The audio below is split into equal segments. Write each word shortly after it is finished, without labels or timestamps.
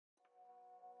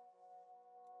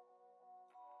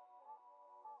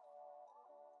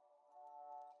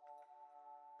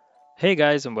Hey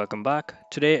guys, and welcome back.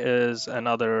 Today is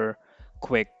another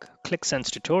quick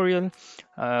ClickSense tutorial.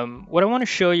 What I want to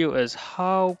show you is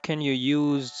how can you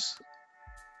use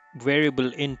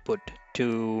variable input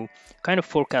to kind of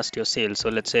forecast your sales. So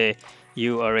let's say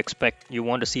you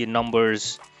want to see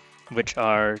numbers which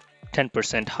are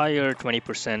 10% higher,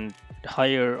 20%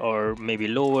 higher, or maybe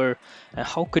lower. And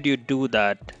how could you do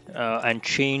that and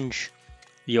change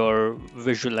your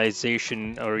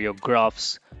visualization or your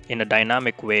graphs in a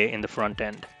dynamic way in the front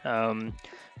end?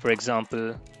 For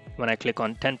example, when I click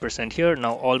on 10% here,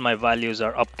 now all my values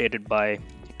are updated by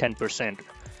 10%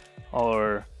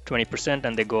 or 20%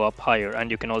 and they go up higher. And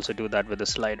you can also do that with a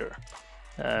slider.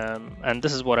 And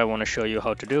this is what I want to show you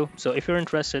how to do. So if you're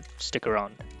interested, stick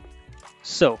around.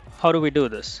 So how do we do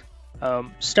this?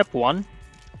 Step one,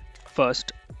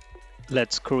 first,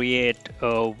 let's create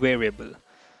a variable.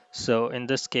 So in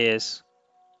this case,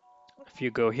 if you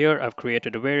go here, I've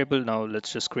created a variable. Now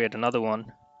let's just create another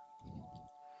one.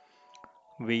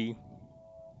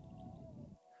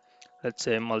 Let's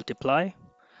say multiply.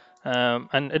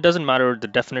 And it doesn't matter the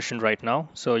definition right now.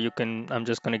 So I'm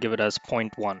just going to give it as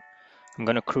 0.1. I'm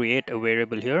going to create a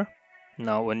variable here.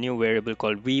 Now a new variable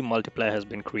called v multiply has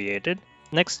been created.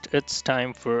 Next, it's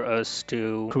time for us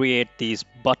to create these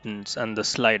buttons and the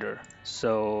slider.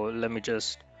 So let me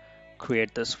just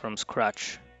create this from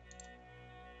scratch.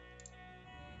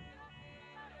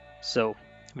 So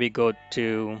we go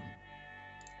to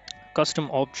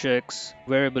custom objects,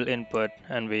 variable input,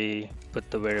 and we put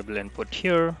the variable input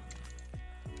here.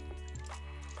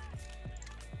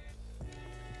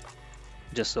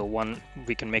 Just so one,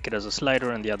 we can make it as a slider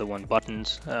and the other one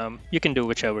buttons. You can do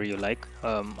whichever you like.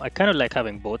 I kind of like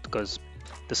having both because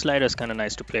the slider is kind of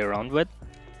nice to play around with,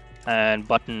 and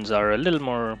buttons are a little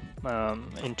more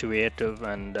intuitive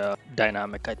and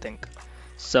dynamic, I think.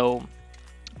 So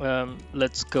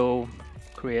let's go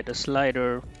create a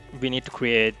slider. We need to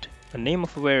create a name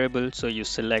of a variable. So you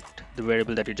select the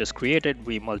variable that you just created,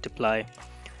 we multiply,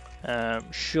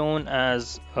 shown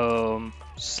as a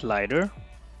slider.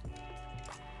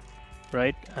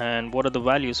 Right, and what are the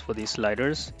values for these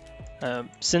sliders?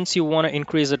 Since you want to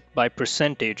increase it by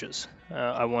percentages,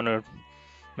 I want to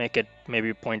make it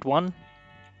maybe 0.1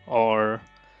 or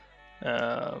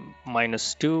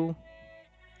 -2.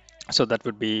 So that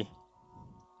would be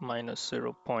minus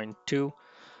 0.2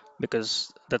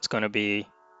 because that's going to be,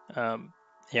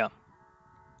 yeah,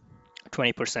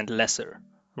 20% lesser,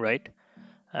 right?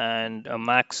 And a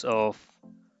max of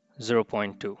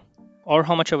 0.2. Or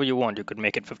how much ever you want. You could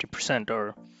make it 50%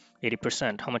 or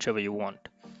 80%, how much ever you want.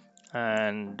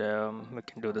 And we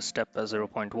can do the step as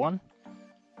 0.1.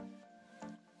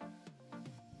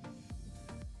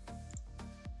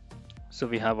 So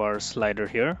we have our slider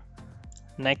here.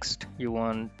 Next, you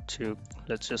want to,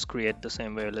 let's just create the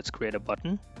same way. Let's create a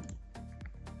button.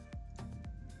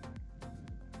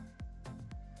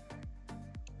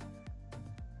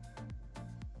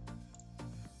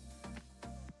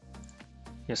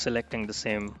 You're selecting the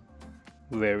same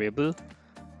variable.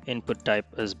 Input type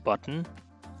is button.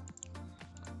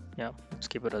 Yeah, let's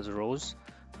keep it as rows.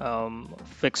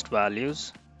 Fixed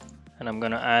values, and I'm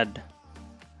gonna add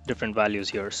different values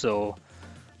here. So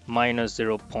minus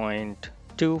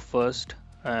 0.2 first,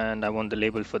 and I want the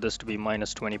label for this to be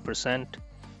minus 20%.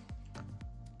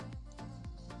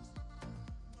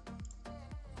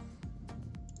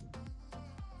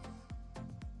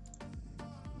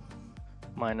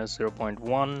 Minus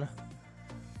 0.1.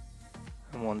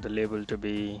 I want the label to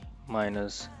be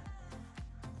minus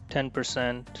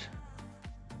 10%.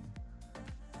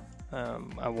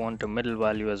 I want a middle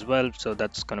value as well, so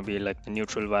that's going to be like the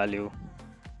neutral value.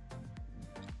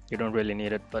 You don't really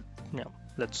need it, but yeah,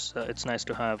 it's nice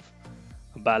to have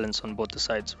a balance on both the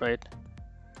sides, right?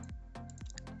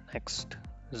 Next,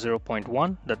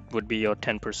 0.1, that would be your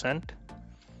 10%.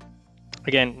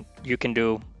 Again, you can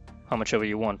do how much ever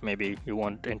you want. Maybe you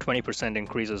want in 20%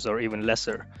 increases or even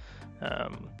lesser.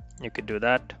 You could do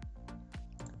that.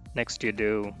 Next, you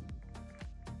do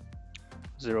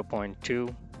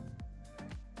 0.2,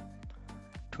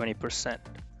 20%.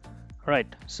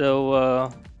 Right, so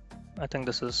I think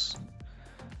this is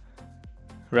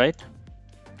right.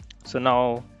 So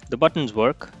now the buttons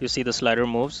work. You see the slider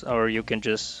moves, or you can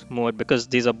just move it because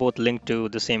these are both linked to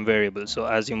the same variable. So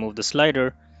as you move the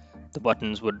slider, the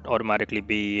buttons would automatically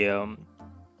be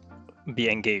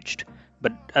engaged.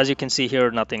 But as you can see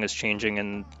here, nothing is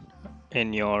changing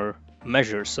in your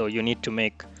measure. So you need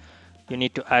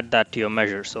to add that to your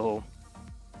measure. So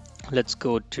let's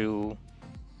go to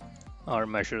our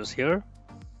measures here.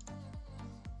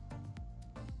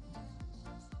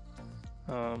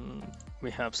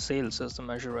 We have sales as the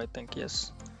measure, I think,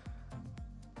 yes.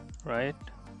 right?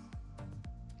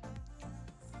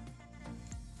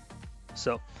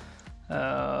 So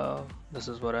this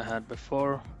is what I had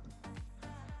before.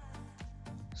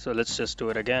 So let's just do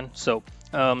it again. So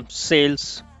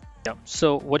sales. Yeah.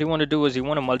 So what you want to do is you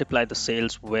want to multiply the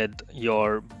sales with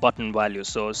your button value.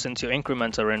 So since your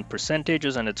increments are in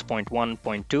percentages and it's 0.1,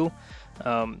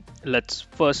 0.2, let's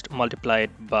first multiply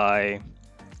it by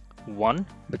 1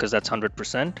 because that's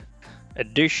 100%.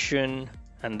 Addition,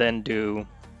 and then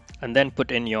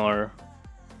put in your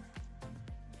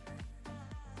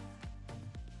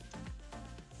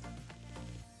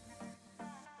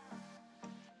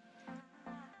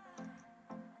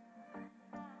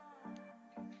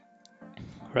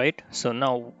right. So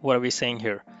now what are we saying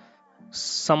here?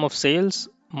 Sum of sales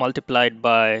multiplied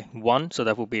by 1, so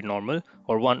that would be normal,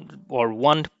 or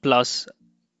 1 plus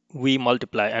v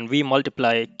multiply, and v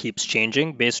multiply keeps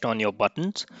changing based on your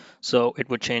buttons, so it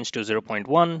would change to 0.1,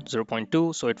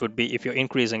 0.2. So it would be, if you're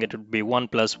increasing it, would be 1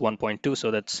 plus 1.2,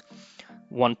 so that's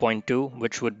 1.2,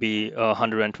 which would be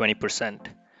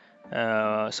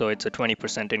 120%. So it's a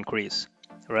 20% increase,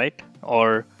 right?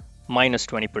 Or minus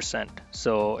 20%,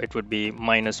 so it would be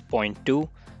minus 0.2.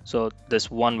 So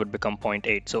this 1 would become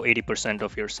 0.8, so 80%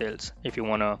 of your sales, if you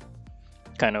want to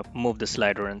kind of move the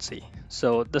slider and see.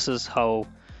 So this is how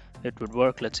it would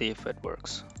work. Let's see if it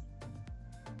works.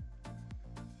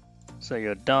 So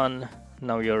you're done.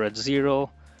 Now you're at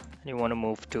 0 and you want to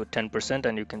move to 10%,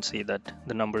 and you can see that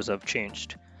the numbers have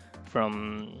changed.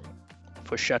 From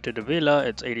for Chateau de Villa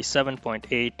it's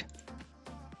 87.8,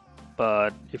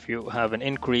 but if you have an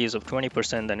increase of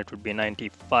 20%, then it would be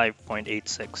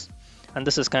 95.86. And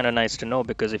this is kind of nice to know,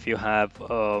 because if you have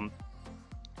a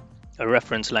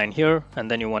reference line here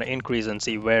and then you want to increase and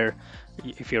see where,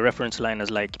 if your reference line is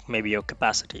like maybe your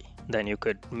capacity, then you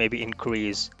could maybe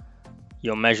increase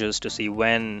your measures to see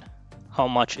when, how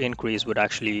much increase would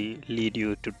actually lead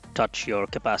you to touch your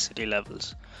capacity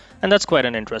levels. And that's quite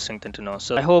an interesting thing to know.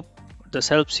 So I hope this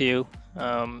helps you.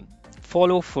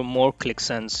 Follow for more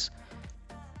ClickSense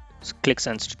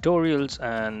tutorials,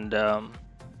 and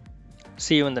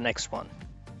see you in the next one.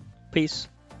 Peace.